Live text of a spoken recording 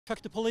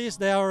Fuck the police,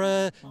 they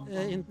are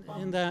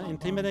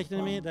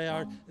intimidating me, they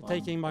are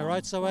taking my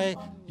rights away.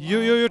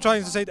 You're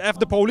trying to say F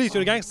the police,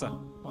 you're a gangster.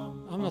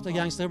 I'm not a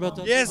gangster, but...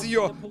 Yes,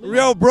 you're...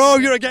 Yo, bro,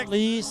 you're a gangster.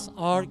 Police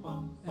are...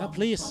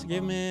 please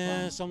give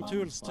me some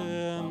tools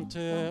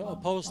to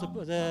oppose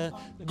the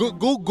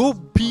Go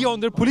pee on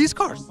their police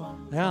cars.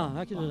 Yeah,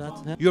 I can do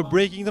that. Yeah. You're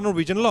breaking the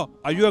Norwegian law.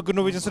 Are you a good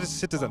Norwegian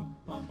citizen?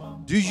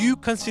 Do you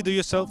consider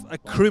yourself a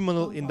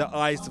criminal in the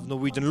eyes of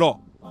Norwegian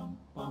law?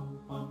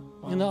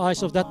 In the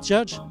eyes of that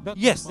judge? But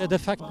yes. The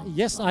fact,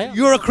 yes, I am.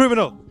 You're a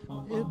criminal.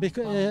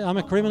 I'm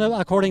a criminal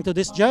according to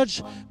this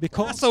judge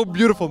because... That's so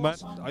beautiful, man.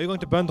 Are you going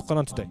to burn the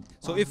Quran today?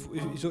 So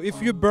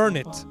if you burn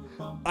it,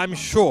 I'm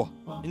sure,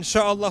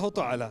 inshallah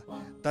ta'ala,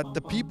 that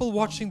the people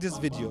watching this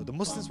video, the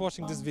Muslims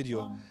watching this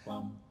video,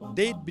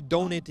 they'd be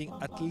donating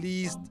at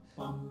least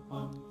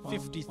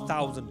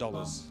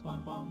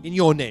 $50,000 in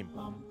your name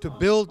to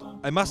build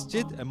a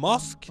masjid, a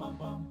mosque,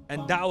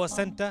 and da'wah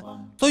center,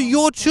 so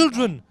your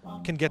children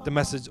can get the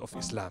message of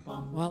Islam.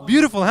 Well,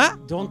 beautiful, huh?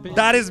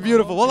 That is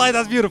beautiful. Wallahi,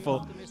 that's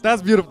beautiful.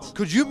 That's beautiful.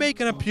 Could you make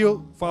an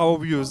appeal for our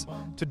viewers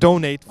to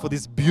donate for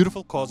this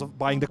beautiful cause of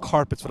buying the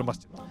carpets for the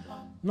masjid?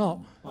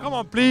 No. Come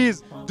on,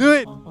 please, do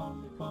it.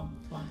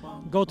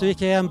 Go to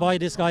IKEA and buy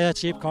this guy a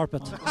cheap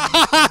carpet.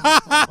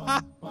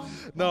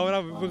 No,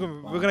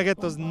 we're gonna get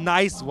those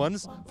nice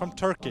ones from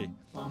Turkey.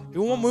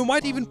 We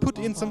might even put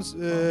in some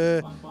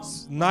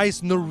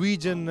nice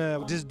Norwegian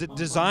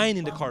design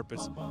in the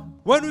carpets.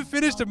 When we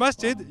finish the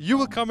masjid, you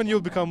will come and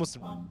you'll become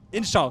Muslim.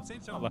 Inshallah. Say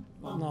inshallah.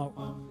 No.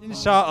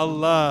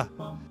 Inshallah.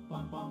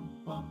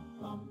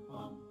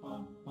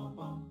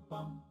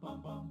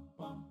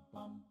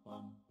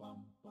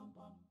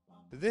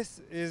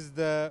 This is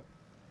the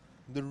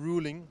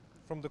ruling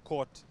from the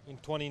court in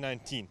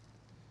 2019,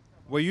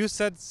 where you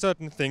said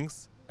certain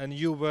things and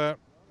you were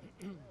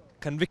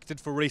convicted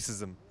for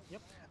racism.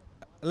 Yep.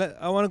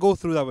 I want to go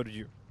through that with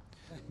you.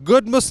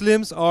 Good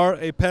Muslims are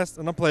a pest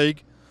and a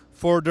plague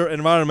for their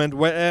environment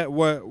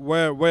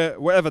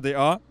wherever they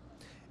are.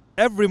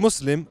 Every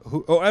Muslim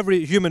or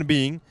every human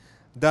being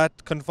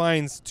that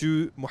confines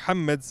to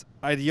Muhammad's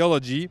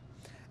ideology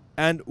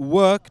and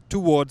work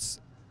towards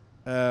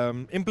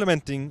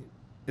implementing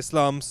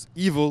Islam's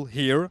evil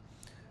here,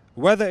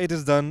 whether it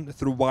is done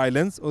through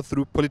violence or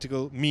through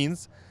political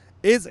means,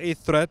 is a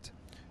threat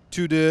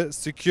to the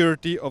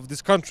security of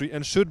this country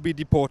and should be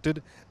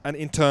deported and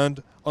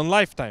interned on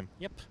lifetime.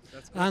 Yep.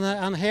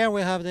 And here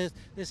we have this.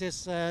 This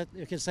is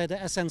you can say the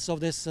essence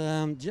of this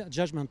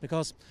judgment,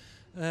 because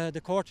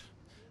the court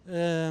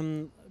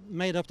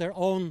made up their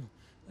own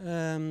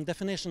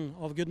definition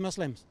of good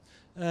Muslims.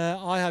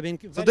 I have been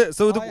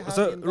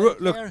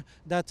look,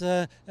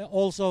 that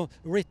also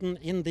written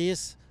in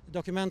these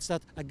documents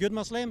that a good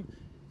Muslim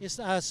is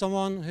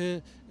someone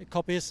who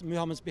copies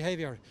Muhammad's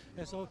behavior.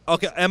 So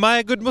okay, am I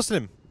a good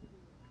Muslim?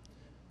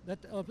 That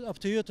up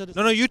to you.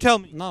 No, you tell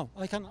me. No,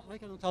 I cannot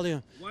tell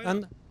you. Why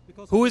not?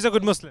 Who is a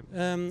good Muslim?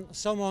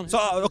 Someone. So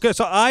okay,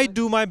 so I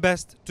do my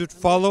best to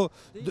follow.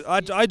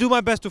 I do my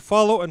best to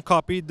follow and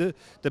copy the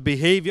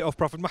behavior of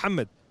Prophet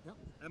Muhammad. Yep.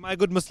 Am I a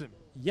good Muslim?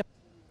 Yep.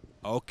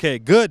 Okay,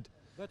 good.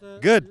 But,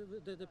 good.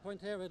 The point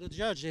here with the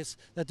judge is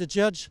that the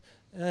judge.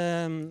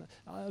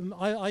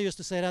 I used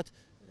to say that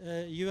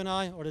you and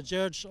I, or the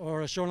judge,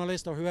 or a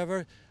journalist, or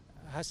whoever,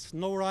 has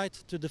no right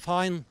to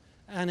define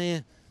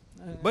any.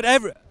 But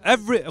every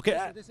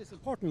okay. This is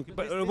important.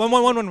 But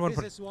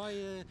this is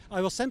why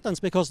I was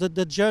sentenced, because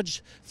the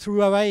judge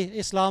threw away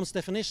Islam's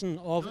definition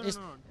of. No.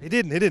 He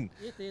didn't.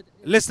 It did.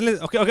 Listen.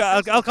 Okay.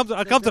 I'll come to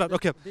that.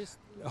 Okay.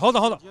 Hold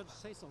on.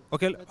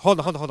 Okay. Hold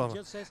on.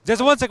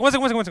 Just one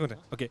second.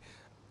 Okay.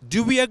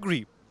 Do we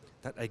agree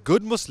that a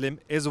good Muslim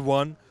is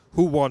one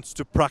who wants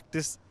to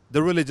practice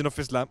the religion of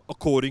Islam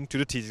according to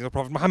the teachings of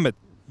Prophet Muhammad?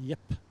 Yep.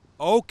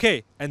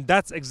 Okay. And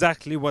that's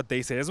exactly what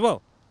they say as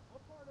well.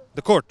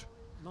 The court.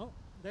 No,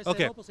 they say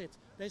the opposite.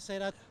 They say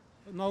that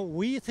no,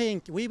 we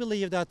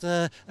believe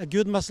that a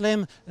good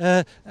Muslim,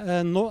 a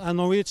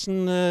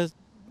Norwegian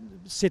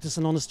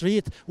citizen on the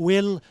street,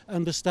 will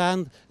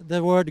understand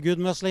the word good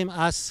Muslim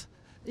as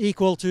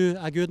equal to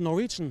a good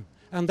Norwegian,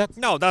 and that.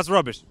 No, that's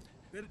rubbish.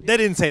 They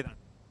didn't say that.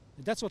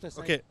 That's what they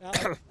say. Okay.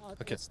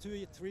 Okay. It's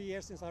 2-3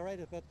 years since I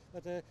read it, but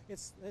they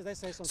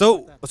say something so,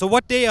 like that. So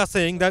what they are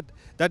saying that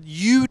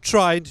you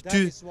tried that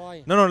to. Is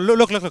why. No.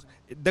 Look.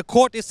 The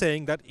court is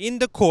saying that in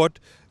the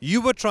court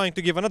you were trying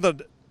to give another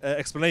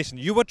explanation.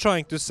 You were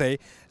trying to say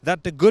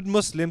that the good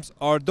Muslims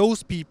are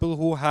those people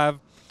who are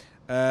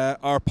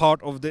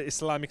part of the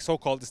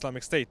so-called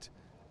Islamic State,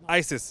 no.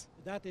 ISIS.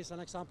 That is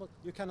an example.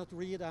 You cannot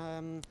read.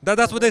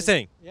 That's what they're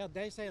saying. Yeah,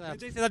 they say that.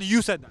 They say that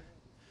you said that.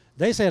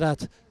 They say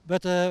that,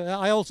 but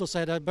I also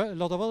say that a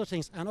lot of other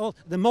things, and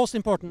the most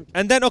important.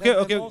 And then okay,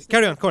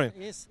 carry on.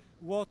 Is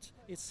what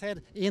is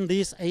said in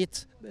these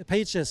 8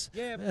 pages.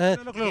 Yeah.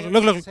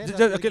 Look.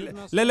 Okay,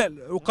 let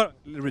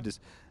read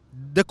this.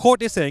 The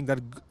court is saying that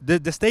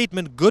the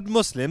statement "good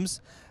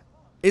Muslims"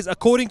 is,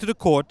 according to the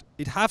court,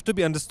 it have to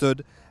be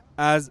understood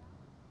as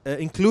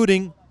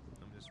including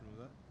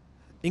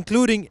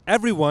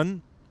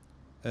everyone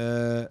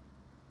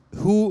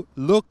who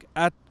look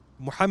at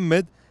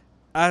Muhammad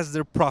as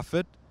their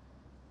prophet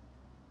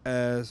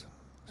and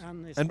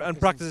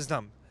practice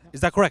Islam. Yeah.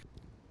 Is that correct?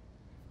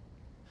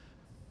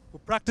 Who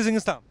practicing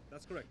Islam?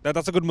 That's correct.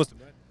 That's a good Muslim,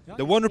 right? Yeah,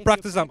 The one who if you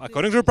practices Islam practice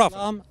according to the prophet.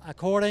 Islam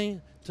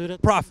according to the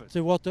Prophet.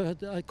 to what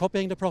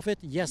copying the prophet.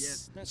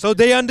 Yes. So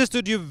they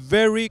understood you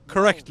very No,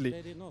 correctly.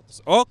 they did not.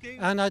 Okay.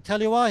 And I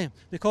tell you why.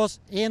 Because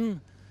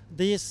in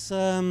these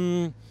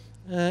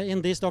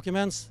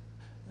documents,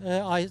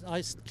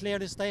 I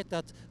clearly state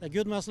that a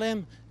good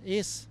Muslim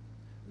is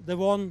the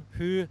one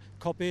who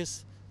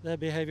copies the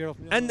behavior of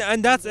Muhammad.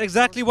 And that's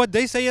exactly what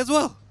they say as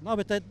well. No,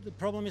 but the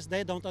problem is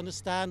they don't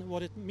understand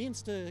what it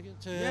means to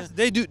Yes,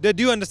 they do. They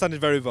do understand it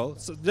very well.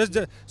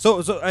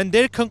 So and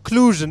their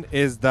conclusion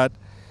is that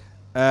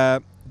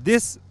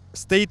this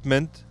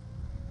statement,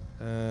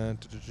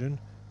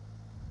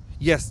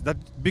 yes, that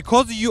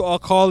because you are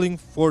calling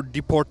for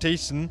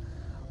deportation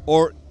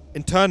or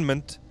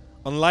internment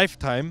on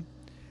lifetime,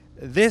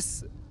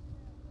 this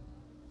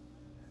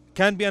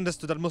can be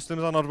understood that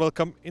Muslims are not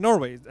welcome in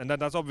Norway, and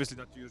that's obviously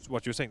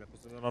what you're saying, that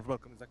Muslims are not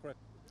welcome. Is that correct?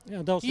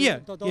 yeah, those Yeah,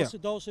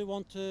 those who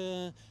want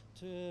to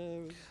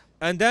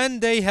And then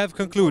they have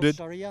concluded,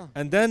 Sharia.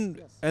 and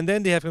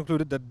then they have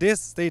concluded that this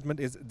statement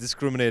is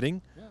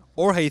discriminating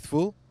or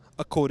hateful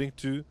according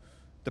to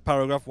the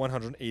paragraph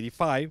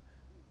 185,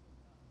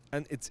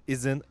 and it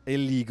is an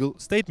illegal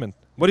statement.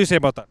 What do you say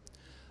about that?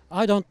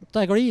 I don't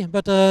agree,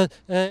 but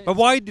But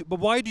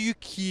why do you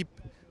keep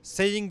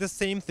saying the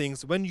same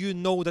things when you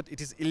know that it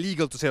is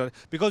illegal to say that?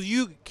 Because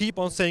you keep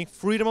on saying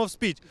freedom of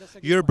speech.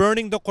 You're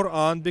burning the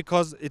Quran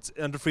because it's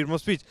under freedom of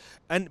speech,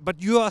 but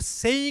you are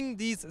saying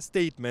these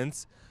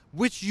statements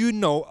which you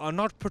know are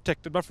not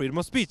protected by freedom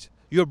of speech.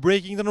 You're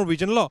breaking the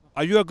Norwegian law.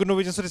 Are you a good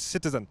Norwegian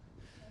citizen?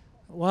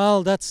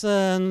 well, that's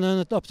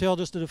up to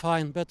others to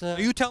define. But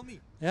You tell me.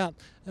 yeah,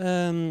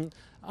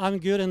 I'm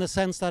good in the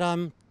sense that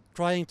I'm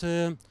trying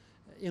to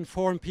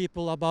inform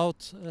people about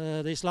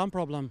the Islam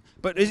problem.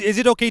 But is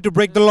it okay to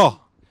break the law?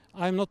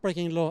 I'm not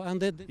breaking law,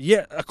 and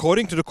Yeah,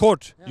 according to the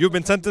court, Yeah, you've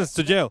been but- sentenced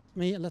to jail.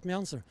 let me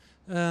answer.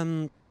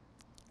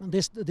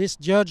 This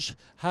judge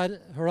had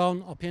her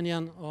own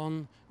opinion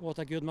on what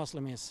a good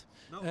Muslim is.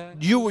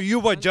 You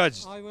were and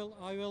judged. I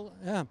will.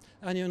 Yeah,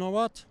 and you know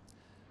what?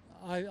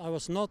 I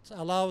was not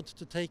allowed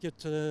to take it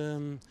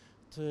to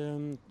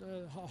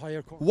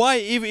higher court Why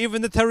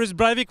even the terrorist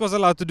Breivik was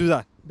allowed to do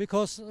that?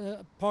 because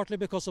partly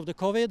because of the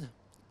COVID.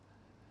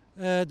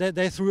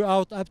 They threw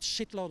out a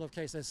shitload of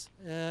cases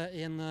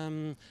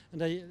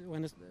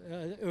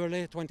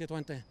early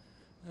 2020.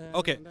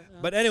 Okay,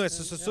 but anyway,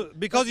 so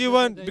because you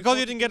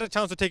didn't get a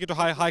chance to take it to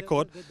high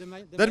court,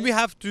 then we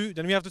have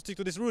to stick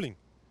to this ruling.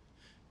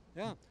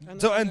 Yeah.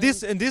 So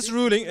this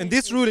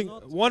ruling,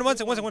 one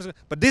second.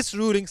 But this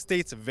ruling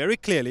states very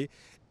clearly,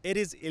 it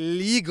is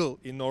illegal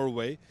in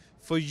Norway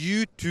for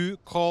you to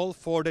call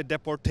for the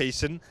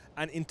deportation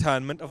and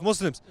internment of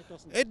Muslims.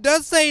 It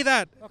does say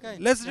that. Okay.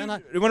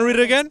 You want to read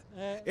it again?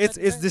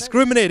 It's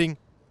discriminating.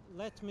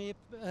 Let me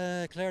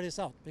clear this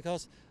out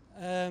because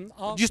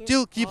You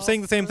still keep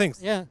saying the same things.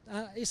 Yeah,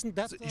 isn't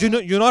that?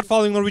 You're not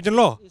following Norwegian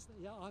law.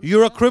 I'm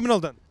You're a saying criminal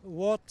then.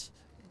 What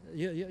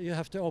you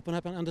have to open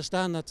up and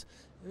understand that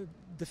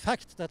the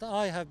fact that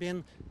I have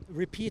been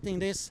repeating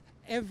this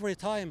every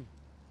time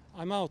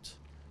I'm out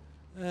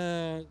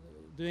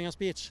doing a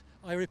speech.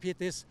 I repeat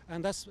this,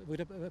 and that's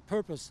with a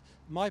purpose.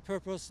 My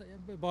purpose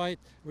by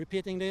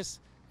repeating this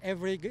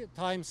every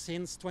time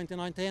since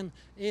 2019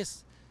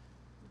 is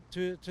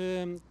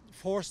to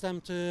force them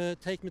to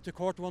take me to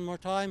court one more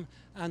time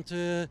and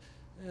to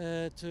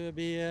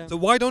be. So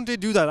why don't they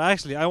do that?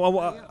 Actually,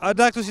 I'd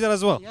like to see that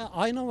as well. Yeah,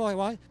 I know why.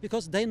 Why?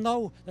 Because they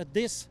know that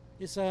this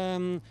is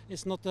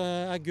not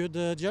a good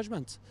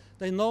judgment.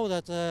 They know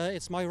that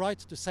it's my right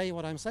to say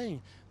what I'm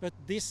saying. But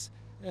this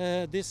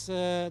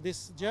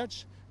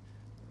judge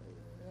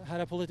had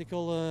a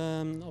political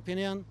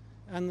opinion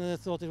and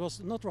thought it was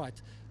not right.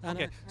 And,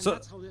 Okay, and so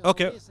that's how it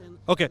is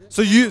okay, this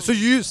so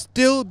you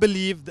still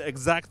believe the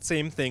exact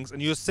same things,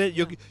 and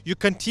you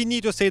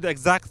continue to say the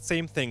exact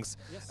same things,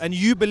 Yes, and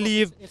you because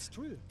believe. it's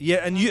true.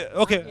 Yeah, and you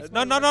okay? It's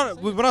No, my no, right no. to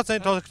say We're it. not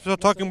saying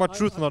talking about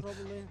truth or not.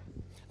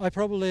 I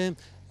probably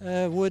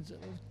would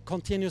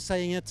continue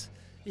saying it,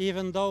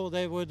 even though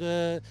they would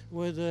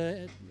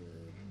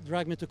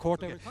drag me to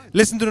court every time.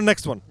 Listen to the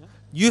next one. Yeah.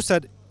 You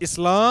said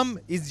Islam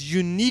is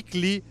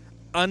uniquely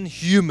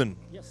unhuman.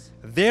 Yes.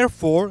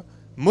 Therefore,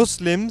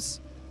 Muslims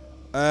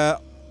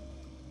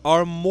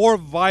are more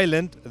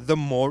violent the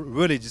more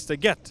religious they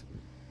get.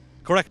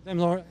 Correct.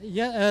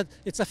 Yeah,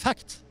 it's a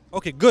fact.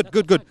 Okay, good.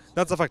 That's a fact.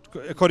 That's a fact,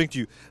 according to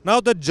you.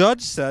 Now, the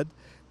judge said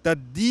that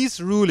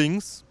these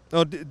rulings,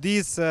 or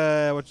these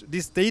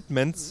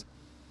statements,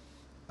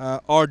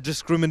 are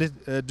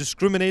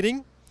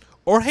discriminating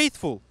or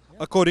hateful,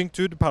 according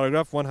to the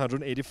paragraph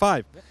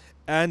 185,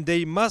 and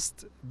they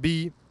must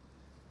be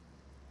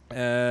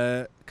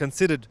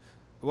considered.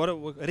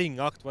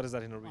 Ringakt? What is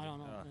that in Norwegian? I don't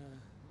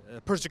know.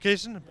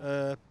 Persecution.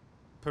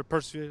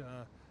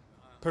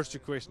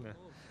 Persecution.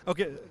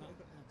 Okay.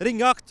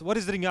 Ringakt. What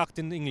is ringakt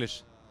in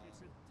English?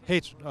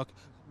 Hatred. Okay.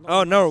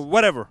 Oh no,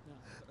 whatever.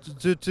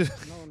 to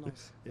No, no.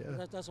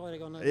 yeah. That's why they're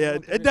gonna. Yeah,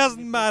 it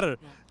doesn't matter.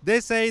 No. They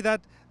say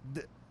that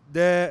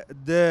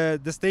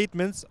the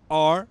statements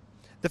are,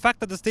 the fact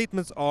that the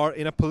statements are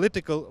in a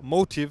political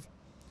motive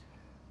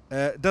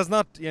does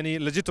not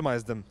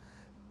legitimize them,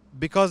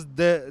 because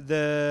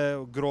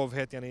the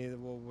grovhet,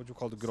 what you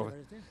call the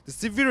grovhet, the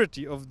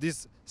severity of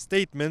these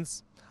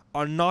statements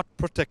are not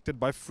protected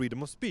by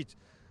freedom of speech.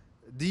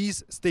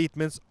 These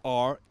statements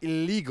are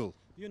illegal.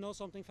 You know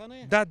something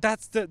funny?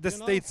 That's the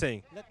state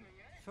saying.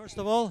 First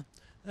of all,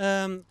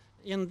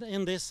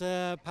 in this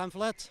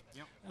pamphlet,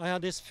 I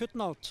had this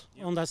footnote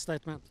on that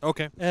statement.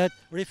 Okay.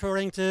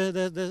 Referring to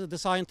the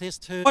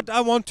scientist who. What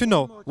I want to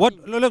know,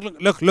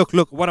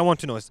 look. What I want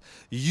to know is,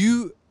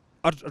 you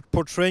are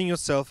portraying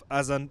yourself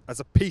as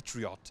a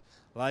patriot,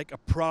 like a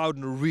proud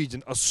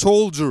Norwegian, a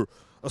soldier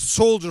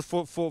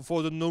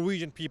for the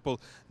Norwegian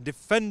people,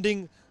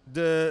 defending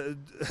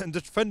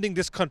defending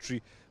this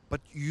country. But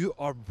you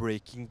are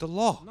breaking the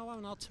law. No,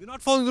 I'm not. You're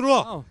not following the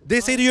law. No,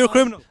 they say that you're a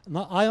criminal.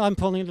 No, I'm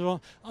following the law.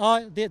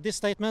 This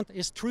statement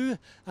is true,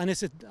 and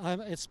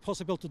it's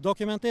possible to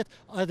document it.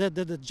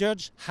 The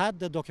judge had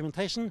the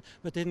documentation,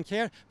 but didn't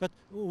care. But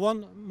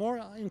one more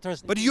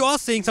interesting. But you are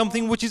saying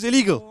something which is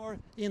illegal. More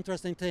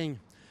interesting thing.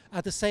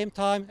 At the same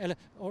time,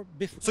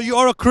 so you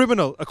are a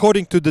criminal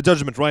according to the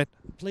judgment, right?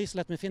 Please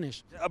let me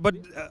finish. But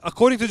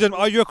according to the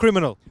judgment, are you a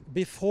criminal?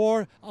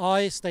 Before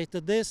I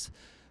stated this,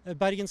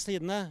 Bergens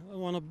Tidende,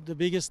 one of the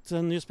biggest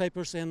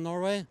newspapers in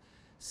Norway,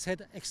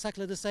 said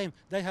exactly the same.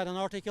 They had an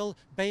article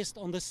based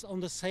on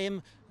the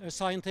same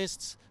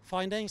scientists'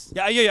 findings.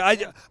 Yeah.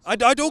 I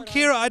don't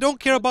care. I don't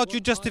care about your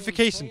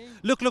justification.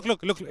 Look.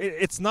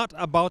 It's not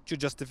about your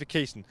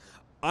justification.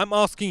 I'm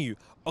asking you.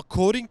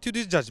 According to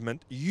this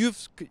judgment,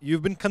 you've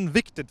been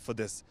convicted for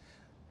this,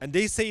 and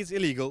they say it's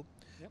illegal.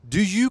 Yep.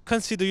 Do you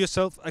consider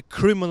yourself a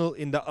criminal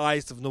in the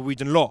eyes of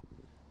Norwegian law?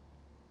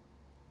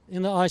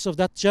 In the eyes of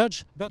that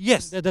judge? But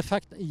yes. The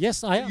fact,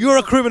 yes, I am. You're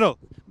a criminal.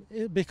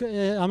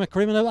 I'm a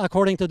criminal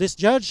according to this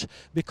judge,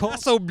 because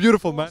that's so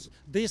beautiful, man.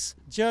 This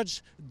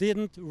judge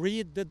didn't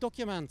read the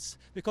documents,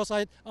 because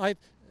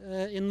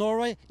in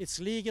Norway it's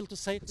legal to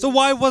say. So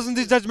why wasn't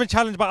this judgment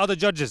challenged by other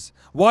judges?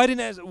 Why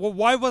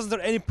wasn't there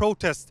any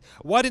protest?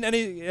 Why didn't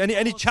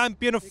any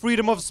champion of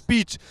freedom of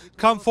speech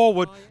come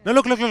forward? Now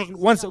look.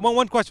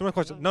 One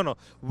question. No.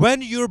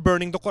 When you're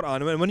burning the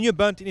Quran, when you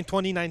burnt it in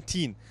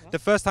 2019, the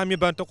first time you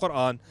burnt the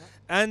Quran,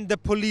 and the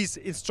police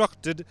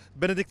instructed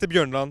Benedicte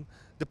Bjørnland,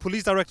 the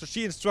police director,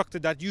 she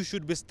instructed that you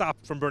should be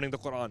stopped from burning the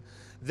Quran.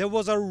 There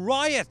was a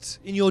riot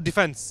in your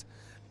defense.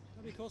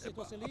 Because it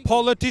was illegal.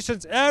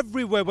 Politicians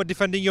everywhere were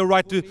defending your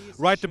right to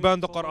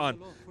burn the Quran.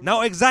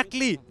 Now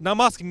exactly, now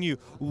I'm asking you,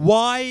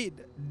 why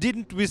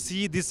didn't we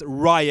see this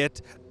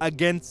riot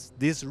against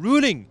this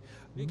ruling?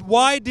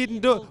 Why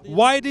didn't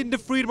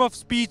the freedom of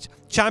speech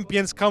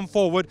champions come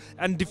forward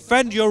and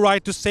defend your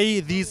right to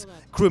say these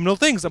criminal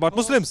things about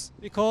Muslims?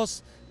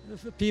 Because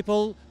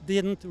people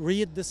didn't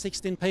read the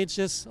 16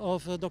 pages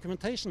of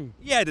documentation.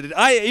 Yeah,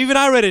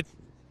 I read it.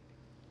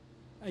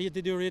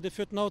 Did you read the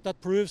footnote that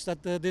proves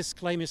that this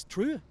claim is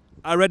true?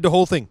 I read the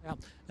whole thing.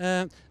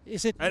 Yeah.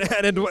 Is it?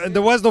 And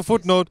there was no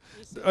footnote.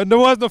 And there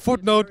was no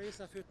footnote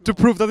to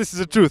prove that this is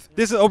the truth.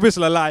 This is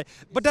obviously a lie.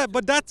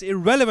 But that's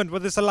irrelevant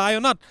whether it's a lie or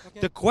not.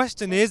 Okay. The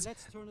question is,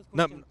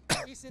 look.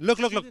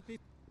 Should it be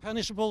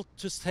punishable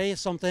to say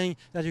something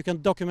that you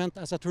can document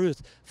as a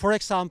truth? For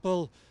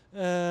example,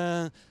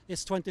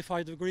 it's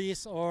 25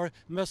 degrees, or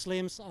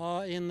Muslims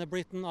in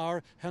Britain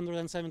are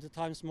 170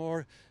 times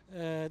more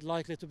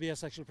likely to be a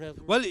sexual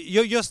predator. Well,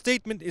 your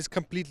statement is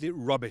completely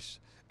rubbish.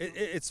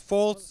 It's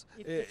false.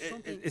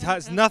 It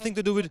has nothing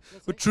to do with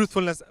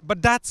truthfulness.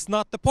 But that's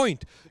not the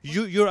point.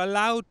 You're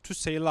allowed to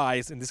say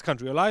lies in this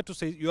country.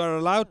 You are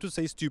allowed to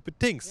say stupid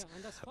things.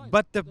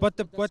 Yeah,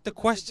 but the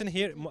question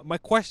here, my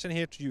question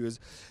here to you is,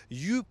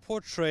 you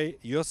portray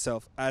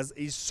yourself as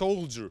a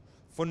soldier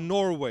for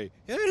Norway.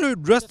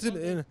 Dressed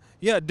in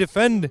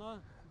defend.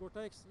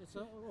 It's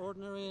an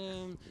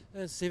ordinary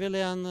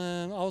civilian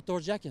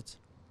outdoor jacket.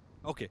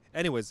 Okay.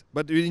 Anyways,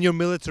 but in your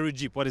military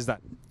jeep, what is that?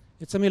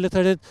 It's a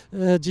military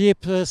jeep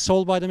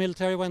sold by the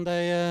military when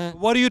they.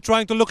 What are you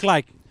trying to look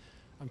like?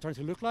 I'm trying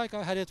to look like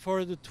I had it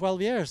for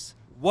 12 years.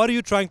 What are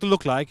you trying to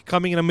look like,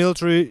 coming in a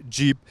military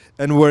jeep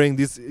and wearing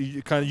this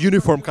kind of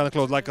uniform kind of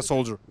clothes like a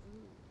soldier?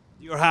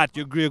 Your hat,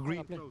 your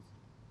green clothes.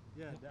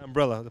 Yeah, the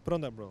umbrella. Put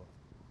on the umbrella.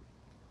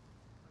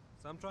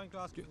 So I'm trying to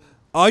ask you: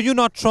 Are you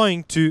not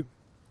trying to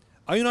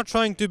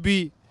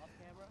be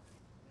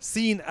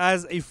seen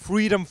as a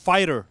freedom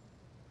fighter?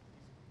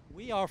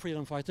 We are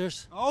freedom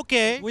fighters.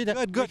 Okay,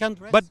 good.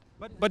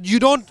 But you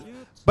don't.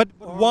 But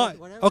why?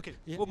 Okay,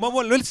 yeah.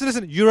 Well,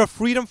 listen. You're a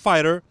freedom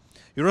fighter.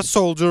 You're a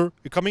soldier.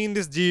 You're coming in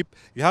this jeep.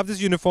 You have this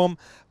uniform,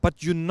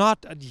 but you're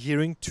not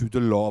adhering to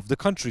the law of the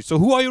country. So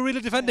who are you really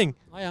defending?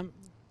 I am.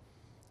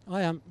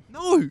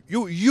 No,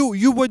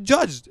 you were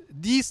judged.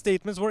 These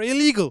statements were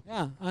illegal.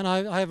 Yeah, and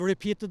I have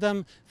repeated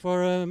them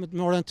for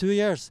more than 2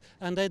 years,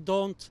 and they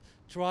don't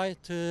try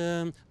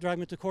to drag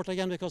me to court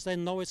again because they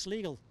know it's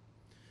legal.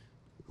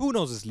 Who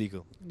knows it's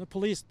legal? The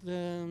police,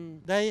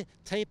 they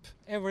tape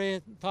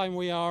every time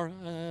we are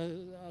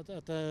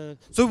at the...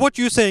 So what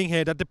you're saying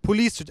here, that the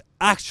police should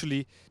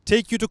actually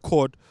take you to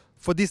court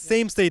for these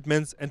same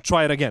statements and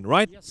try it again,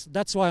 right? Yes,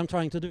 that's what I'm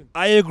trying to do.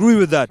 I agree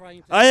with that.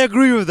 I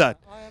agree with that.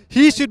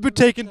 He should be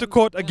taken to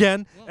court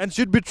again and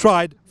should be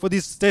tried for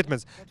these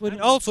statements. And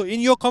also,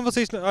 in your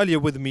conversation earlier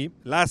with me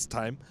last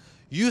time,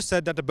 you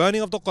said that the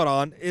burning of the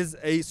Quran is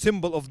a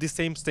symbol of the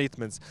same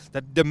statements.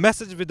 That the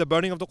message with the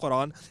burning of the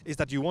Quran is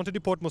that you want to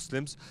deport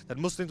Muslims, that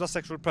Muslims are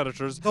sexual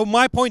predators. So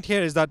my point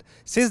here is that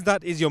since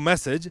that is your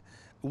message,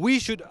 we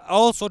should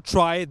also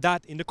try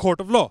that in the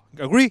court of law.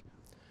 Agree?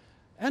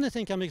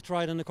 Anything can be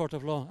tried in the court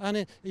of law.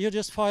 And you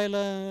just file,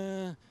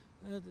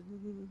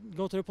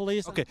 go to the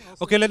police. Okay,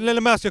 okay. Let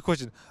me ask you a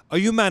question. Are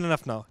you man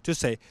enough now to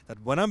say that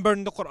when I'm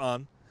burning the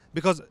Quran,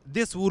 because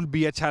this will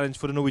be a challenge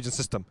for the Norwegian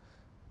system.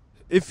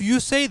 If you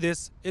say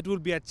this, it will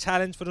be a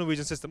challenge for the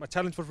Norwegian system, a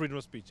challenge for freedom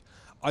of speech.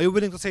 Are you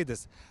willing to say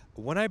this?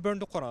 When I burn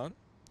the Quran,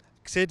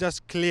 say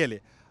just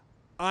clearly,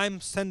 I'm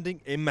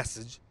sending a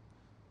message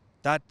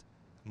that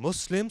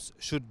Muslims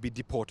should be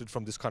deported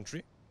from this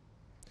country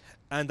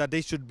and that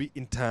they should be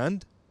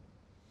interned,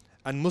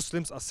 and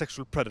Muslims are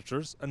sexual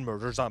predators and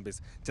murder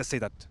zombies. Just say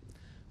that.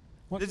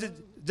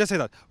 Just say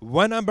that.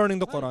 When I'm burning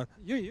the Quran,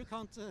 you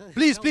can't.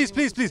 Please,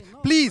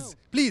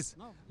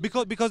 No.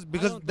 because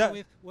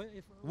that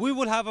we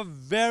will have a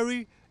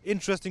very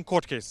interesting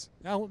court case.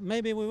 Yeah,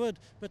 maybe we would,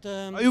 but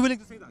Are you willing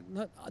to say that?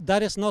 no,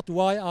 that is not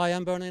why I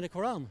am burning the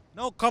Quran.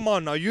 No, come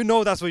on now. You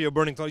know that's why you're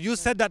burning. You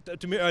said that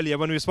to me earlier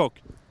when we spoke.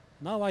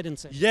 No, I didn't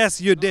say.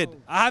 Yes, you did. No.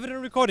 I have it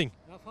in recording.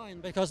 Yeah,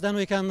 fine, because then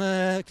we can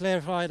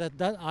clarify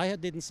that I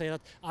didn't say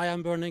that I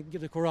am burning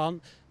the Quran.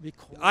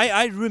 Because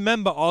I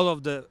remember all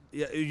of the.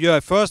 Yeah,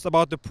 first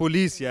about the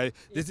police. Yeah,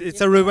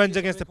 it's a revenge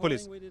against the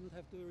police. We didn't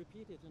have to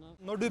repeat it, you know.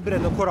 Når du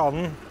brenner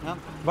Koranen,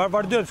 hva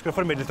er det du ønsker å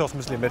formidle til oss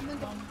muslimer?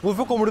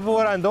 Hvorfor kommer du på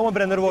vår eiendom og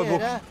brenner vår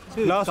bok?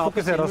 La oss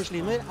fokusere oss.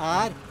 Muslimer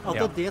er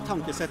at det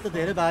tankesettet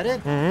dere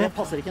bærer, det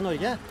passer ikke i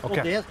Norge. Og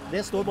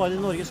det står bare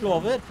i Norges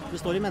lover, det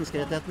står i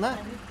menneskerettighetene.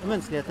 Og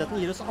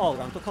menneskerettighetene gir oss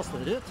adgang til å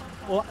kaste dere ut.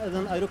 Og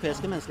den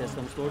europeiske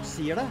menneskerettighetsdomstol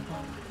sier det.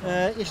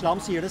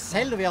 Islam sier det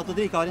selv ved at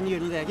dere ikke har en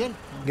gyllen regel.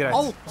 Greit.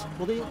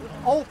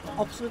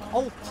 Absolutt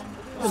alt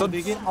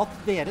underbygger at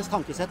deres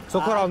tankesett Så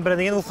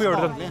koranbrenningen, hvorfor gjør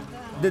du det?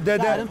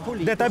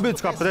 Dette er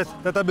budskapet ditt.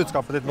 Dette er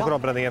budskapet ditt med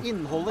koranbrenningen.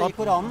 Innholdet i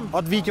Koranen.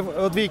 At vi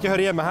ikke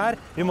hører hjemme her,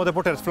 vi må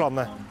deporteres fra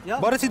landet.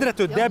 Bare si det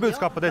rett ut. Det er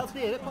budskapet ditt.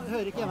 Dere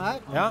hører ikke hjemme her.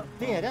 Ja.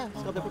 Dere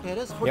skal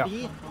deporteres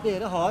fordi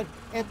dere har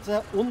et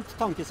ondt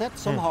tankesett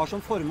som har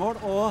som formål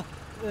å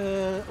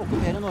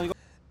okkupere Norge.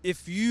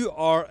 If you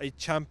are a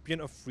champion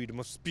of freedom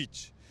of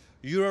speech,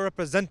 you're a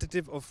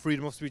representative of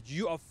freedom of speech,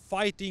 you are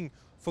fighting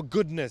for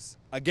goodness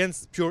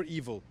against pure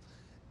evil,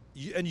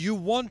 and you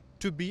want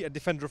to be a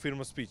defender of freedom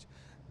of speech,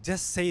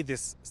 just say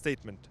this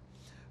statement.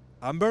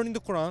 I'm burning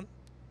the Quran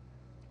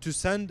to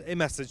send a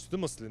message to the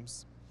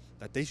Muslims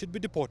that they should be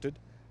deported,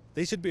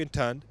 they should be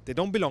interned, they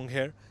don't belong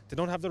here, they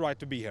don't have the right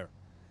to be here,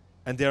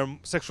 and they are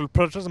sexual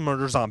predators and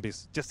murder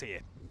zombies. Just say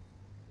it.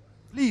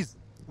 Please.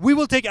 We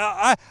will take.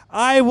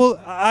 I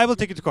will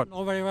take it to court. You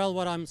know very well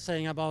what I'm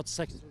saying about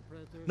sexual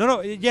predators.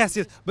 No. Yes.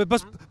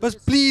 But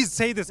please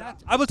say this.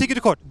 I will take it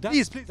to court.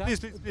 Please.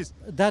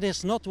 That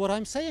is not what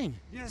I'm saying.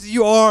 Yes,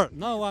 you are.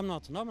 No, I'm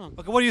not. No.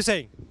 Okay, what are you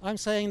saying? I'm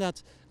saying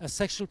that a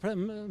sexual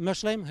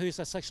Muslim who is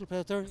a sexual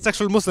predator.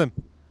 Sexual Muslim.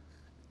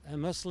 A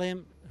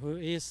Muslim who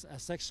is a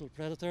sexual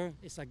predator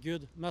is a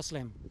good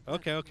Muslim.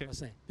 Okay.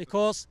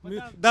 Because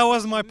That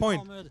was my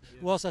point. Muhammad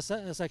was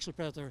a sexual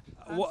predator.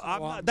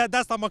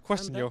 That's not my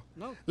question, yo.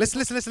 No.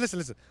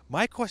 Listen.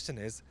 My question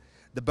is,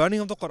 the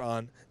burning of the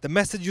Quran, the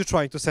message you're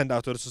trying to send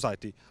out to the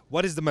society.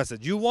 What is the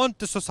message? You want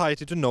the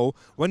society to know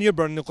when you're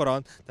burning the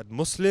Quran that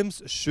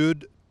Muslims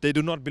they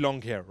do not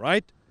belong here,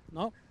 right?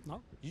 No.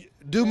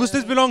 Do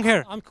Muslims belong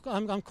here?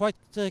 I'm quite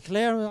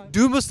clear.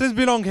 Do Muslims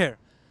belong here?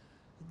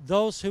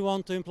 Those who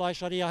want to imply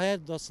Sharia here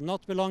does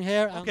not belong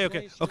here.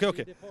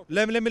 Okay.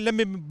 Let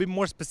me be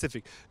more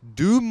specific.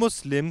 Do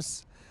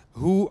Muslims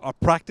who are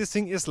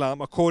practicing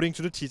Islam according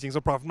to the teachings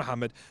of Prophet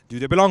Muhammad, do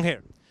they belong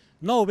here?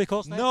 No,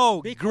 because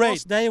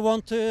they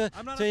want to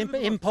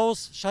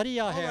impose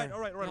Sharia here.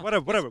 All right.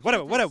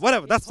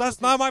 Whatever.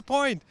 That's not my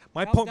point.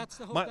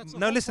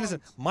 Now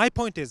listen. My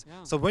point is,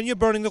 so when you're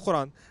burning the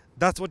Quran,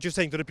 that's what you're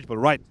saying to the people,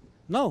 right?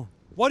 No.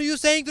 What are you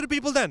saying to the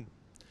people then?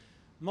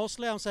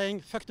 Mostly I'm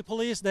saying, fuck the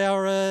police, they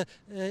are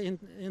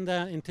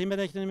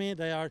intimidating me,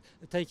 they are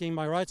taking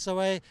my rights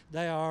away,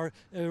 they are...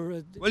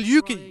 well,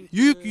 you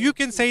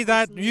can say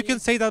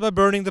that by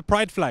burning the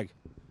pride flag.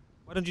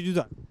 Why don't you do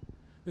that?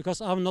 Because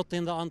I'm not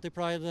in the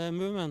anti-pride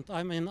movement,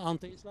 I'm in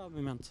anti-Islam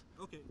movement.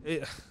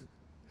 Okay.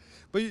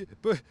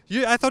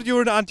 I thought you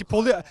were in the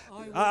anti-police...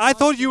 I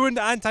thought you were in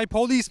the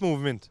anti-police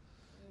movement.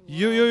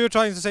 You're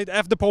trying to say,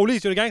 F the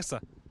police, you're a gangster.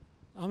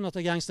 I'm not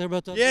a gangster,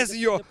 but yes,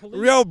 you're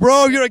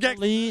bro. You're a gangster.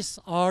 Police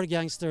are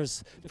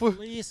gangsters. The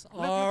police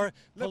are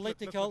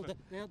political.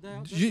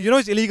 You know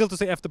it's illegal to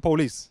say F the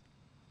police.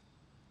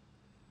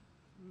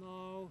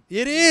 No,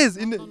 It is.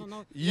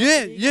 No.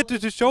 Yeah,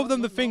 to show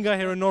them the finger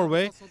here in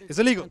Norway is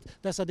illegal.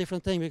 That's a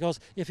different thing, because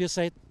if you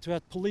say to a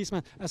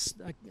policeman,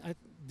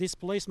 this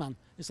policeman,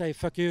 you say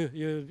 "fuck you,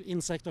 you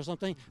insect" or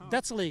something,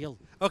 that's illegal.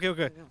 Okay.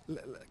 Yeah.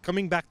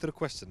 Coming back to the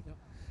question. Yeah.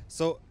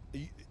 So,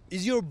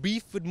 is your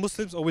beef with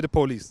Muslims or with the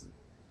police?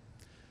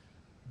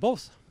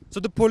 Both. So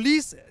the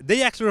police,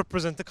 they actually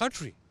represent the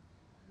country.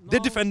 They're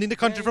defending the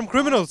country from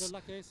criminals.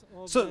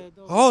 So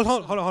hold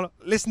on.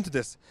 Listen to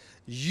this.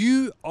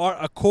 You are,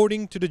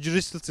 according to the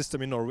judicial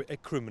system in Norway, a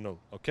criminal,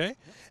 okay?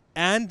 Yeah.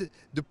 And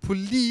the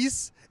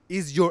police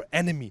is your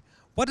enemy.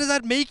 What does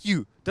that make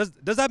you? Does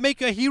that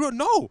make you a hero?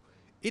 No.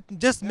 It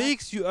just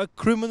makes you a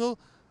criminal,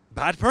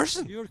 bad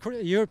person.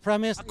 Your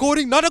premise.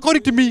 Not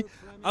according to me,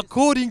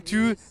 according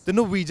to the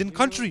Norwegian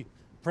country.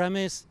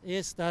 Premise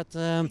is that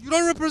You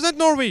don't represent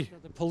Norway.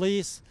 the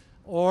police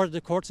or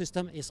the court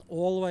system is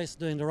always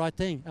doing the right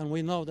thing, and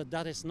we know that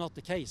that is not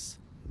the case.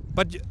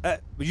 But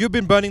you've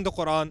been burning the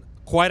Quran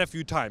quite a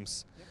few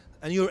times,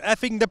 and you're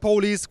effing the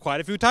police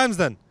quite a few times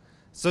then.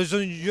 So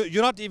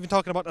you're not even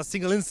talking about a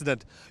single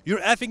incident. You're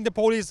effing the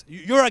police.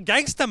 You're a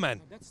gangster, man.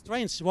 That's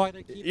strange. Why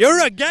they keep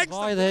You're a gangster.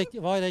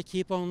 why they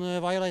keep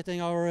on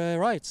violating our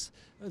rights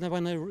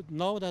when they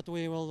know that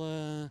we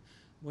will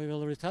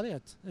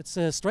retaliate? It's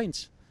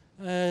strange.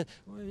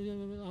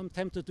 I'm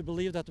tempted to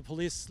believe that the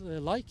police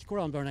like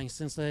Quran burning,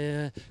 since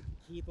they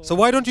keep on. So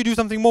why don't you do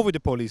something more with the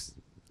police?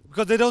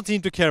 Because they don't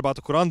seem to care about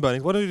the Quran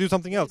burning. Why don't you do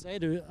something else? They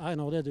do. I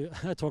know they do.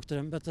 I talk to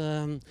them, but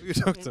You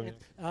talk to me.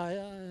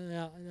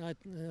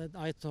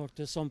 I talk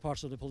to some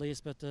parts of the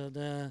police, but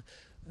the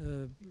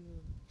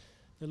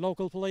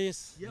local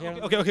police.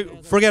 Okay.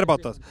 Forget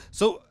about that.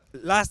 So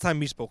last time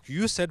we spoke,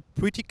 you said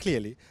pretty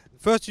clearly.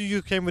 First,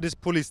 you came with this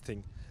police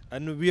thing,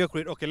 and we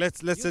agreed. Okay,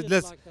 let's. Like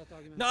that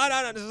argument.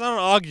 No. This is not an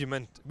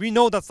argument. We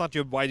know that's not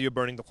why you're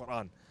burning the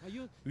Quran.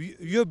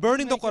 You're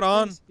burning the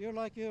Quran You're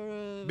like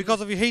you're,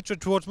 because of your hatred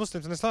towards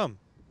Muslims and Islam.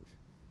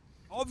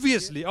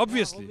 Obviously.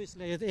 obviously,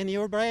 in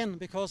your brain,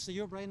 because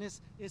your brain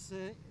is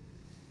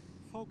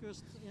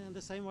focused in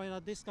the same way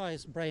that this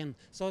guy's brain.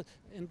 So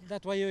in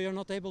that way, you're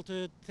not able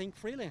to think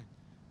freely.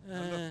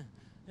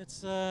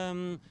 It's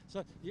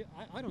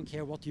I don't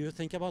care what you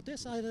think about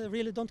this. I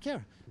really don't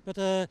care. But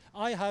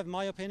I have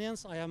my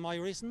opinions. I have my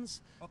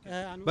reasons.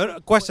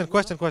 But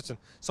question.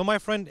 So my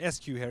friend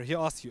SQ here, he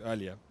asked you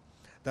earlier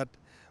that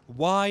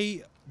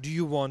why do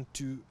you want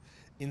to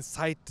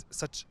incite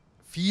such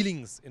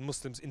feelings in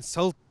Muslims,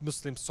 insult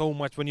Muslims so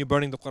much when you're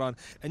burning the Quran?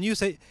 And you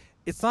say,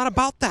 it's not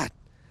about that.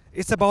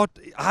 It's about,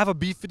 I have a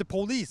beef with the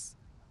police.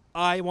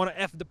 I want to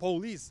F the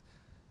police.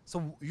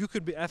 So you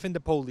could be effing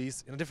the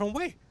police in a different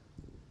way.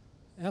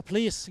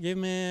 Please give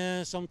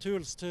me some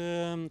tools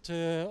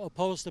to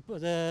oppose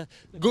the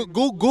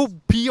Go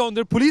pee on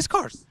their police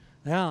cars.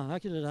 Yeah, I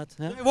can do that.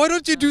 Yeah. Why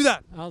don't you do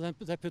that? Then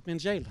they put me in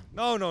jail.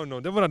 No.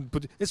 They wouldn't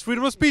put. It's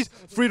freedom of speech.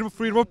 Freedom of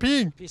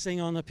peeing. Pissing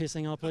on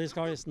a police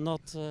car is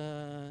not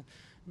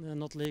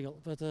legal.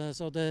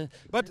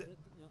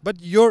 But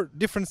your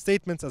different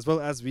statements, as well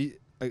as we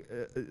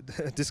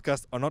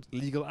discussed, are not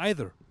legal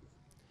either.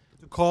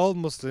 To call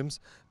Muslims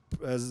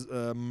as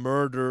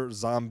murder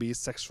zombies,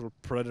 sexual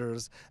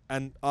predators,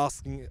 and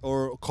asking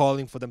or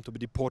calling for them to be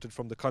deported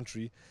from the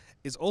country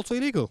is also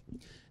illegal.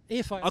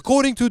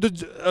 According to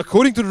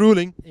the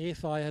ruling.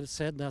 If I had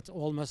said that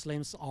all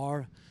Muslims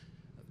are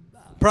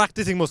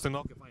practicing Muslims,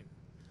 okay, fine.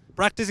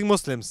 Practicing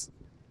Muslims.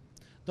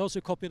 Those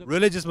who copy the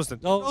religious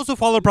Muslims. Those who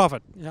follow the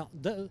Prophet. Yeah,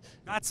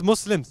 that's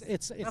Muslims.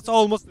 That's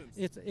all Muslims.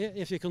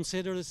 If you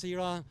consider the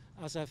Sirah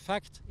as a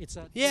fact, it's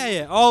a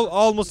yeah.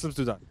 All Muslims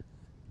do that.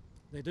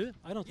 They do?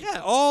 I don't.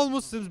 Yeah, all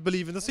Muslims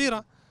believe in the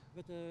Sirah.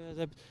 But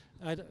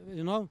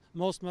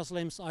most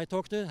Muslims I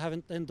talk to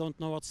don't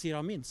know what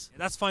Sirah means.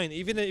 That's fine,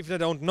 even if they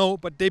don't know,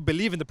 but they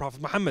believe in the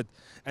Prophet Muhammad,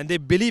 and they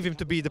believe him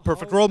to be the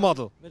perfect role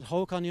model. But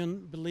how can you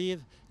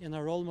believe in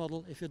a role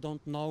model if you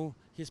don't know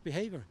his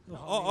behavior?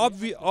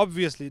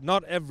 Obviously,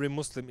 not every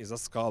Muslim is a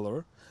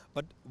scholar,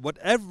 but what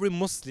every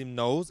Muslim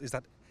knows is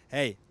that,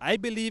 hey, I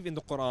believe in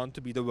the Quran to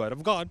be the word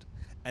of God,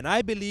 and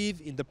I believe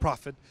in the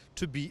Prophet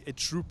to be a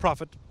true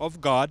prophet of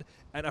God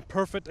and a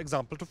perfect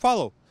example to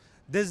follow.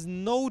 There's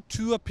no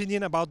two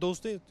opinion about those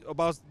things,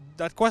 about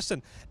that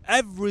question.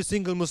 Every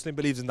single Muslim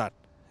believes in that.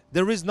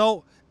 There is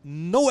no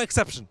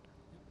exception.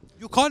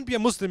 You can't be a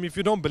Muslim if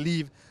you don't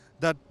believe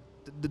that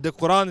the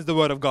Quran is the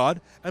word of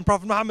God and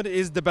Prophet Muhammad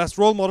is the best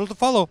role model to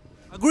follow.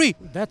 Agree?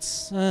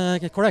 That's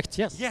correct.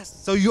 Yes. Yes.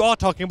 So you are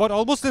talking about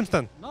all Muslims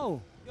then?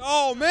 No.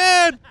 Oh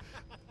man.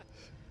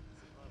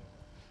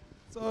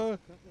 So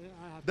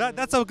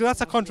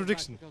that's a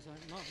contradiction. No,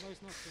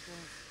 it's not.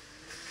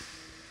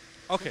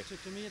 Okay.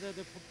 To me,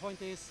 the point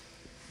is,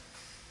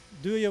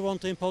 do you want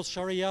to impose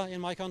Sharia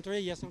in my country?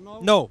 Yes or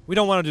no? No, we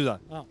don't want to do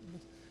that.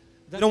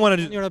 We don't want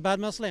to do. You're a bad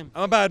Muslim.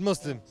 I'm a bad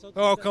Muslim.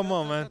 Oh, come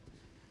on, man.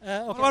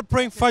 Okay. What about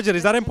praying Fajr?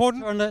 Is that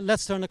important?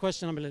 Let's turn the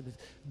question a little bit.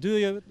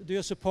 Do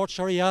you support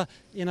Sharia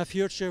in a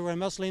future where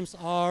Muslims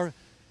are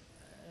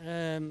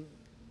in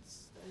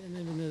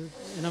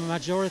a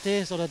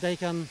majority, so that they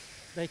can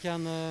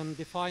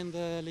define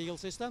the legal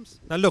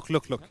systems? Now look.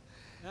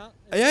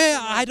 Yeah,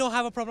 I don't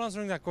have a problem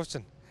answering that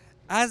question.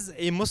 As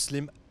a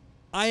Muslim,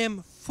 I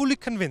am fully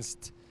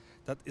convinced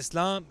that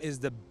Islam is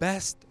the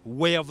best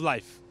way of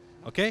life.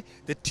 Okay,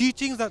 the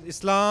teachings that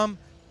Islam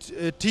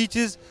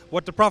teaches,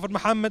 what the Prophet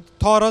Muhammad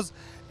taught us,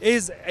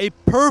 is a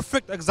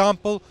perfect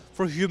example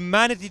for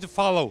humanity to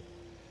follow.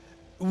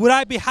 Would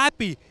I be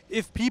happy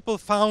if people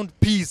found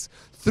peace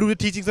through the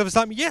teachings of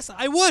Islam? Yes,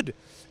 I would.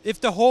 If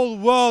the whole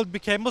world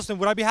became Muslim,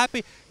 would I be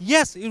happy?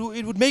 Yes, it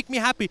would make me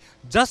happy.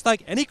 Just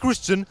like any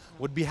Christian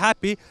would be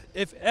happy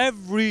if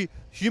every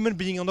human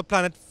being on the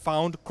planet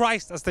found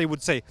Christ, as they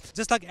would say.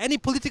 Just like any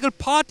political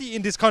party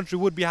in this country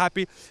would be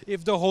happy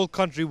if the whole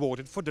country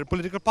voted for their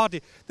political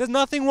party. There's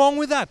nothing wrong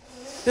with that.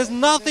 There's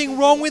nothing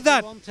wrong with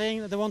that.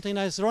 The one thing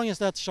that is wrong is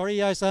that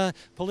Sharia is a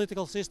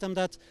political system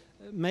that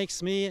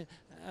makes me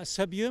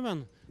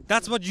subhuman.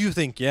 That's what you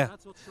think, yeah?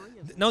 That's what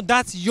Sharia is. No,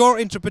 that's your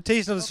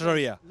interpretation of the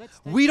Sharia.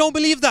 We don't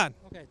believe that.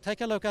 Okay, take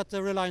a look at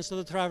the Reliance to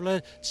the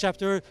Traveler,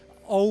 chapter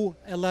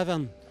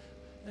 011.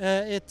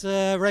 It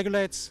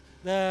regulates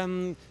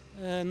the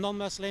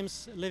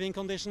non-Muslims' living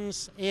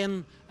conditions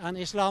in an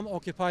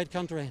Islam-occupied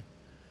country.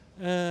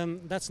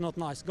 That's not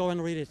nice. Go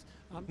and read it.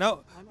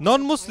 Now,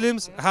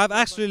 non-Muslims have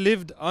actually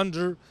lived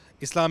under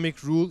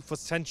Islamic rule for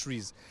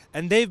centuries,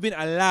 and they've been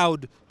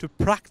allowed to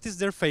practice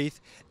their faith,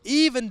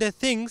 even the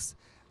things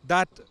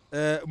that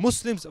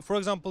Muslims, for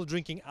example,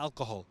 drinking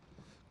alcohol.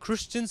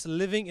 Christians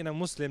living in a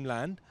Muslim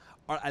land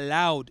are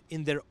allowed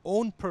in their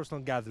own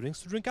personal gatherings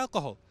to drink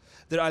alcohol.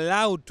 They're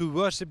allowed to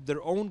worship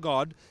their own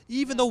God,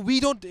 even though we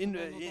don't. To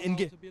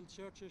build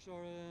churches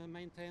or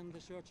maintain the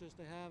churches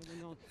they have.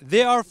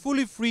 They are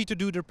fully free to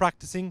do their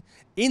practicing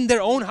in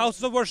their own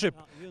houses of worship,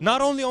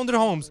 not only on their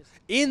homes,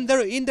 in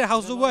their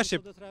houses of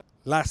worship.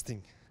 Last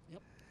thing.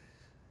 Yep.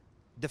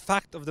 The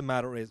fact of the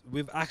matter is,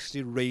 we've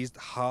actually raised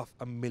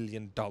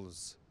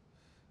 $500,000,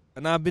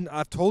 and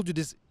I've told you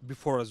this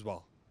before as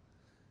well.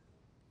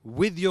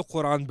 With your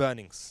Quran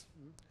burnings.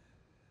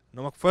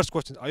 Now, my first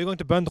question: are you going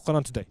to burn the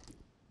Quran today?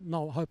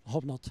 No,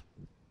 hope not.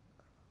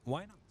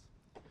 Why not?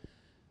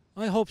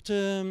 I hope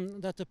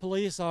that the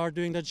police are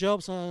doing their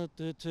jobs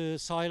to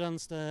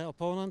silence the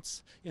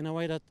opponents in a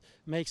way that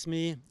makes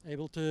me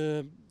able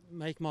to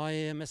make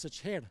my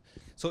message heard.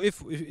 So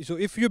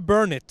if you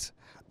burn it,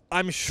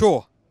 I'm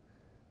sure,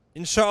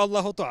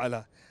 inshallah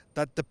ta'ala,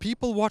 that the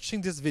people watching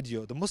this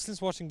video, the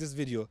Muslims watching this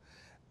video,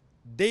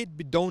 they'd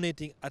be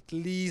donating at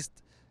least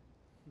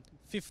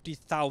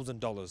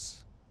 $50,000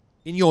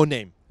 in your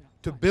name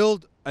to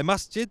build a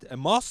masjid, a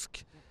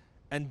mosque,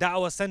 and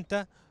da'wah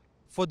center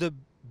for the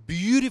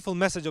beautiful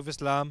message of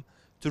Islam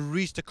to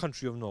reach the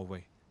country of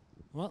Norway.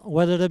 Well,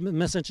 whether the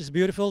message is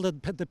beautiful,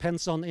 that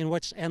depends on in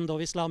which end of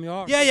Islam you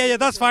are. Yeah,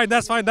 that's fine.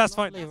 That's fine.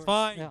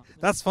 Yeah.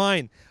 That's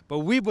fine. But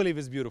we believe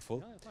it's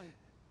beautiful.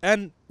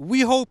 And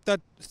we hope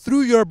that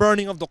through your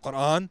burning of the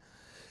Quran,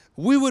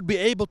 we would be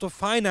able to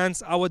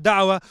finance our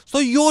da'wah so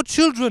your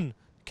children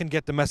can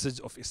get the message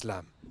of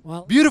Islam.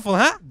 Well, beautiful,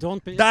 huh?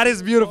 That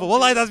is beautiful.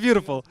 Wallahi, that's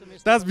beautiful.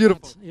 That's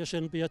beautiful. You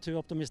shouldn't be too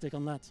optimistic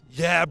on that.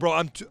 Yeah, bro.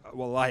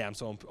 I am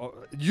so.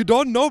 You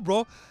don't know,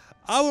 bro.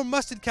 Our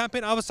masjid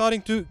campaign, I was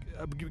starting to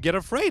get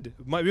afraid.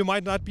 We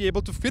might not be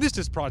able to finish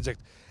this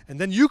project.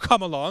 And then you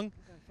come along,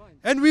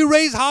 and we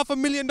raise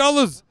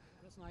 $500,000.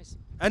 That's nice.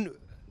 And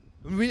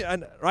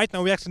right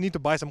now we actually need to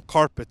buy some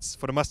carpets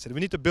for the masjid.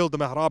 We need to build the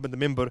mihrab and the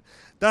mimbar.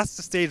 That's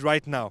the stage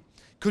right now.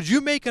 Could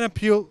you make an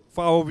appeal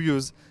for our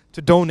viewers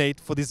to donate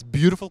for this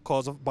beautiful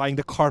cause of buying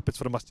the carpets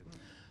for the masjid?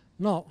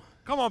 No.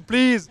 Come on,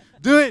 please,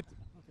 do it.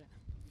 Okay.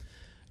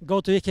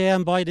 Go to IKEA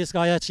and buy this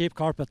guy a cheap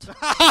carpet.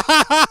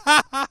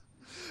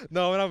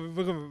 No,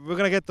 we're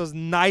gonna get those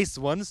nice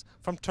ones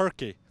from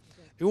Turkey.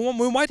 Okay.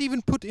 We might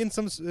even put in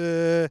some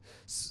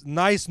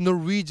nice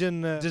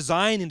Norwegian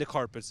design in the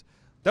carpets.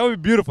 That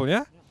would be beautiful,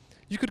 yeah?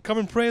 You could come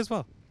and pray as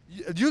well.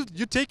 You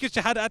take your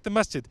shahada at the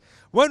masjid.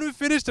 When we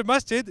finish the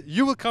masjid,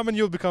 you will come and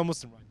you'll become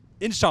Muslim, right?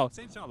 Inshallah.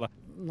 Say inshallah.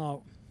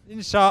 No.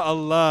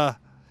 Inshallah.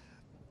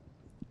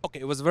 Okay,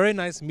 it was very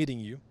nice meeting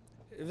you.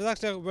 It was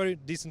actually a very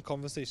decent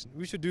conversation.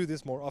 We should do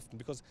this more often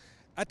because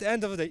at the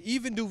end of the day,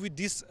 even though we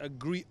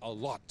disagree a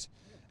lot,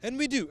 and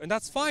we do, and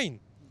that's fine,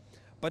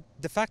 but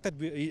the fact that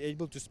we're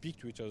able to speak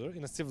to each other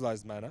in a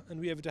civilized manner and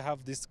we're able to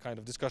have this kind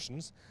of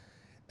discussions,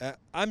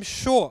 I'm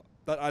sure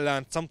that I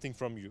learned something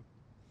from you.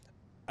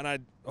 And I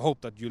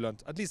hope that you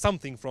learned at least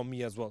something from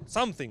me as well.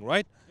 Something,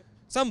 right? Yep.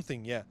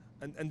 Something, yeah.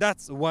 And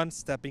that's one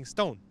stepping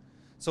stone.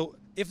 So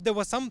if there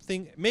was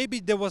something, maybe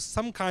there was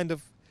some kind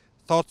of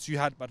thoughts you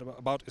had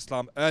about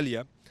Islam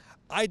earlier.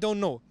 I don't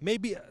know.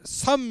 Maybe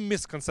some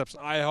misconception.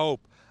 I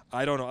hope.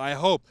 I don't know. I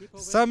hope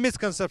some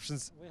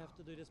misconceptions. We have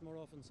to do this more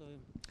often.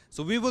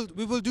 So we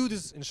will do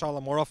this inshallah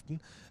more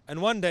often.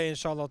 And one day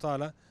inshallah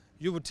ta'ala,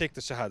 you would take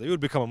the shahada. You would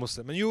become a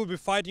Muslim. And you will be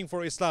fighting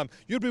for Islam.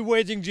 You'll be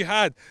waging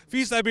jihad.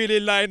 Fi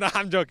sabilillah. No,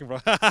 I'm joking, bro.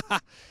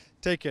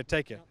 Take care.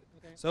 Yeah, okay.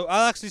 So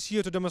I'll actually see you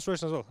at the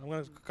demonstration as well. I'm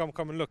going to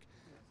come and look.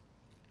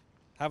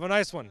 Have a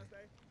nice one.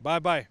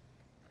 Bye-bye.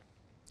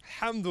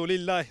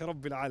 Alhamdulillah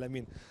Rabbil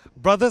Alameen.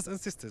 Brothers and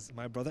sisters,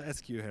 my brother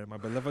SQ here, my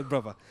beloved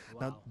brother. Wow.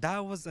 Now,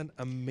 that was an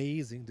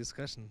amazing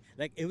discussion.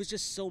 Like, it was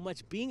just so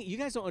much being. You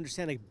guys don't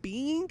understand. Like,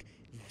 being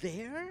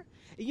there.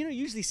 You know,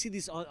 you usually see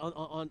these on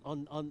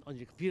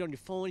your computer, on your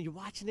phone. You're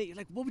watching it. You're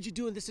like, what would you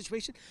do in this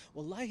situation?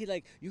 Wallahi,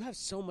 like, you have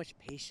so much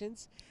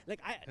patience.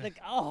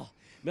 Oh,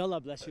 may Allah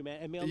bless you,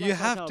 man. And may Allah You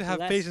have to have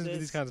bless patience with this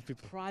these kinds of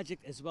people.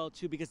 project as well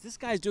too, because this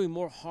guy's doing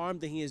more harm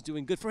than he is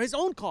doing good for his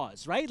own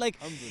cause, right?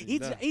 Like,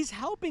 he's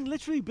helping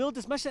literally build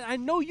this message. I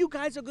know you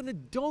guys are going to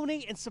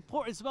donate and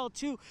support as well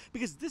too,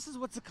 because this is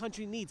what the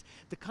country needs.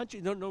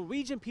 The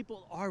Norwegian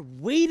people are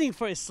waiting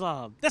for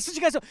Islam. That's what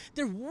you guys are.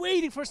 They're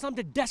waiting for Islam.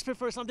 They're desperate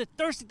for Islam. They're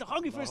thirsty. They're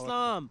hungry for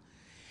Islam.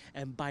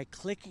 And by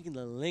clicking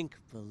the link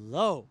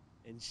below,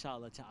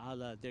 inshallah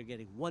ta'ala, they're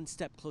getting one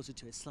step closer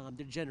to Islam.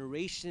 Their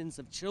generations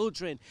of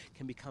children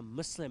can become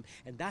Muslim.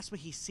 And that's what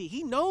he sees.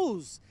 He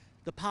knows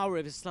the power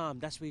of Islam.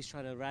 That's why he's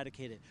trying to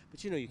eradicate it.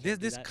 But you know, you can't do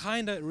This that.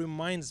 kind of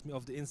reminds me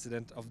of the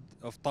incident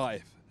of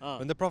Ta'if. Ah.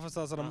 When the Prophet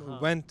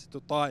went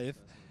to Ta'if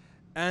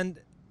and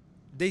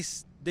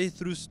they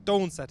threw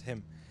stones at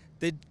him.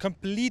 They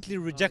completely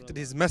rejected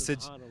his message.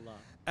 Subhanallah.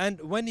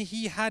 And when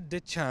he had the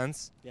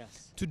chance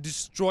Yes. to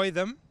destroy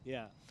them,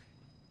 Yeah.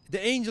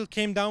 the angel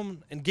came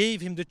down and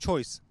gave him the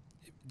choice.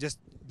 Just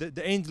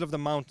the angel of the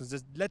mountains,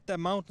 just let the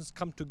mountains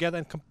come together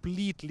and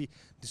completely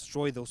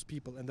destroy those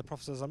people. And the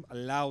Prophet ﷺ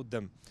allowed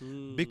them,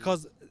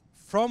 because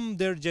from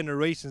their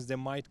generations there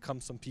might come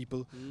some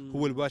people who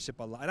will worship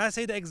Allah. And I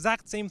say the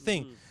exact same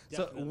thing.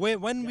 So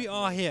when we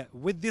are here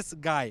with this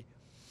guy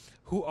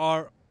who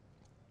are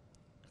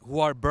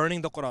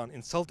burning the Quran,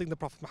 insulting the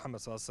Prophet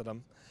Muhammad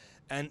ﷺ,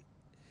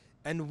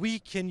 and we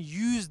can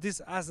use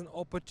this as an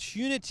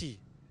opportunity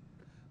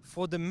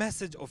for the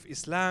message of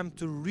Islam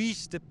to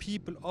reach the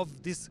people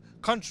of this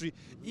country,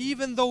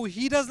 even though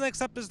he doesn't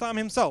accept Islam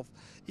himself,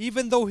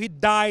 even though he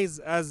dies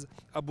as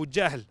Abu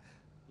Jahl,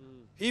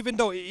 even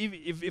though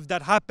if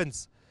that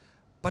happens.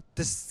 But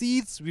the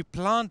seeds we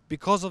plant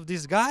because of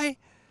this guy,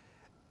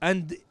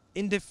 and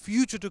in the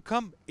future to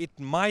come, it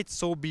might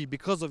so be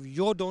because of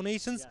your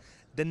donations,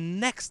 the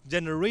next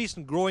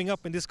generation growing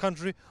up in this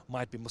country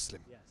might be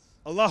Muslim. Yes.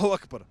 Allahu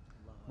Akbar.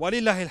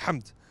 Walillahi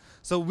alhamd.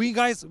 So we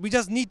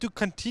just need to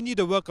continue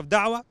the work of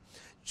da'wah.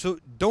 So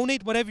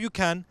donate whatever you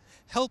can.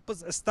 Help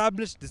us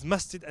establish this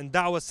masjid and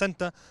da'wah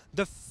center,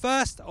 the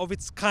first of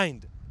its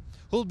kind,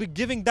 who will be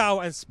giving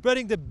da'wah and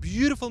spreading the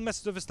beautiful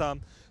message of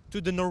Islam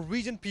to the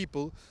Norwegian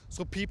people,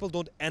 so people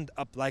don't end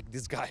up like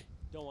this guy.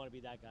 Don't want to be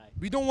that guy.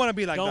 We don't want to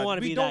be like Don't that.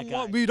 wanna be that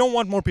guy. We don't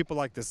want more people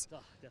like this. Oh,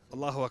 definitely.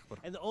 Allahu Akbar.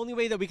 And the only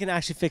way that we can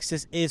actually fix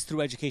this is through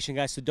education,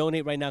 guys. So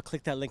donate right now.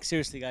 Click that link.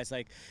 Seriously, guys.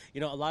 Like,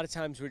 you know, a lot of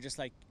times we're just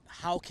like,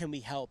 how can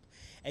we help?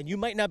 And you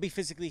might not be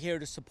physically here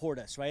to support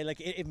us, right? Like,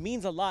 it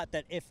means a lot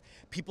that if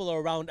people are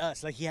around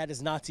us, like he had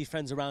his Nazi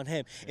friends around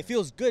him. It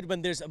feels good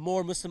when there's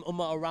more Muslim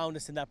ummah around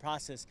us in that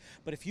process.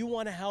 But if you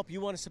want to help, you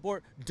want to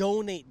support,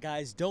 donate,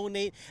 guys.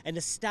 Donate and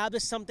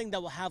establish something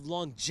that will have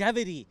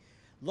longevity.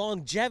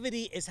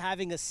 Longevity is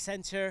having a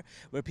center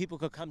where people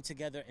could come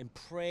together and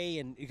pray,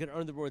 and you can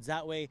earn the rewards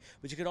that way,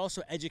 but you could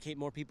also educate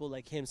more people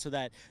like him so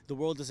that the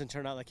world doesn't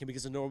turn out like him,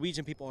 because the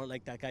Norwegian people aren't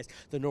like that, guys.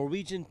 The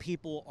Norwegian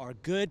people are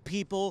good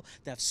people.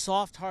 They have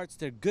soft hearts.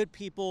 They're good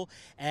people,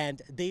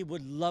 and they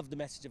would love the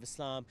message of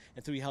Islam,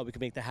 and through your help we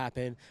can make that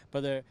happen.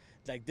 Brother,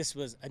 like, this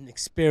was an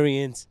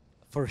experience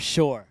for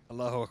sure.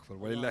 Allahu Akbar.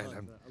 Walillahi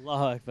alhamd.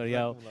 Allahu Akbar,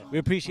 yo. We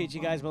appreciate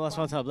you guys. May Allah subhanahu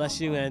wa ta'ala bless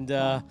you, and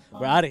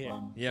we're out of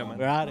here. Yeah, man.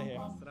 We're out of here.